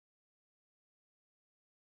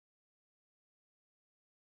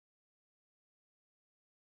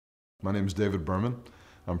My name is David Berman.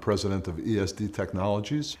 I'm president of ESD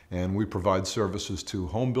Technologies, and we provide services to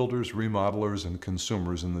home builders, remodelers, and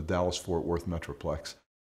consumers in the Dallas-Fort Worth Metroplex.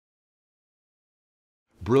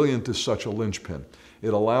 Brilliant is such a linchpin.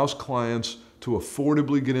 It allows clients to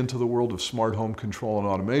affordably get into the world of smart home control and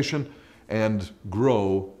automation and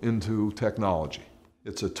grow into technology.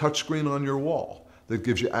 It's a touchscreen on your wall that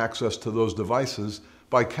gives you access to those devices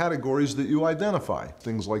by categories that you identify.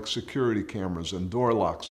 Things like security cameras and door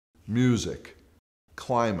locks, music,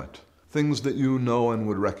 climate, things that you know and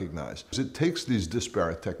would recognize. It takes these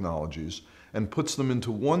disparate technologies and puts them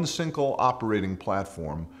into one single operating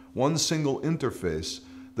platform, one single interface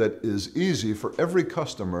that is easy for every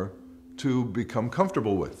customer to become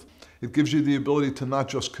comfortable with. It gives you the ability to not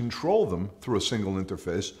just control them through a single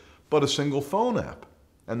interface, but a single phone app.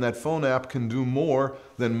 And that phone app can do more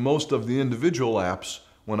than most of the individual apps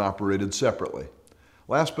when operated separately.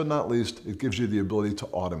 Last but not least, it gives you the ability to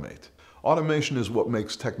automate. Automation is what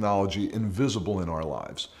makes technology invisible in our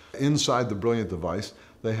lives. Inside the Brilliant device,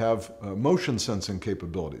 they have motion sensing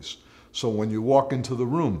capabilities. So when you walk into the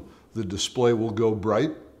room, the display will go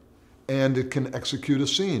bright and it can execute a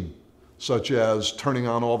scene, such as turning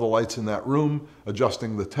on all the lights in that room,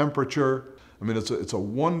 adjusting the temperature. I mean, it's a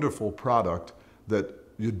wonderful product that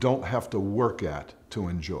you don't have to work at to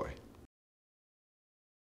enjoy.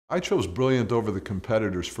 I chose Brilliant over the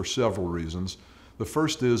competitors for several reasons. The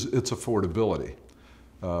first is its affordability.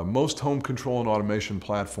 Most home control and automation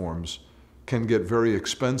platforms can get very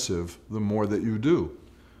expensive the more that you do.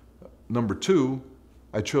 Number two,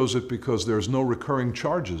 I chose it because there's no recurring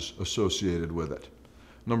charges associated with it.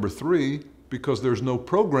 Number three, because there's no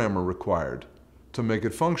programmer required to make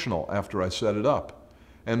it functional after I set it up.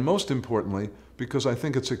 And most importantly, because I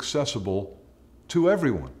think it's accessible to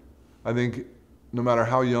everyone. I think no matter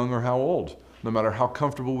how young or how old, no matter how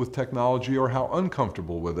comfortable with technology or how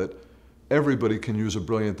uncomfortable with it, everybody can use a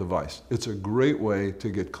Brilliant device. It's a great way to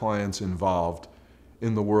get clients involved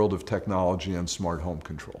in the world of technology and smart home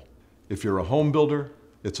control. If you're a home builder,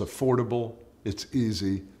 it's affordable, it's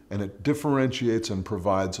easy, and it differentiates and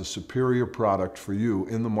provides a superior product for you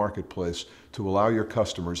in the marketplace to allow your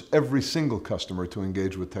customers, every single customer, to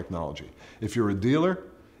engage with technology. If you're a dealer,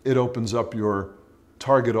 it opens up your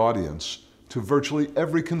target audience to virtually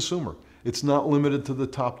every consumer. It's not limited to the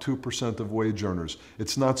top 2% of wage earners.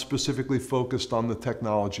 It's not specifically focused on the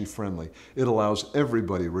technology friendly. It allows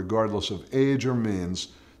everybody, regardless of age or means,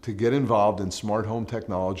 to get involved in smart home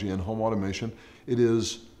technology and home automation. It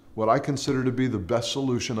is what I consider to be the best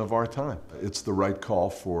solution of our time. It's the right call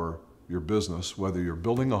for your business, whether you're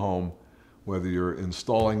building a home, whether you're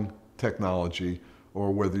installing technology,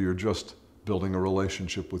 or whether you're just building a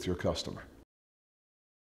relationship with your customer.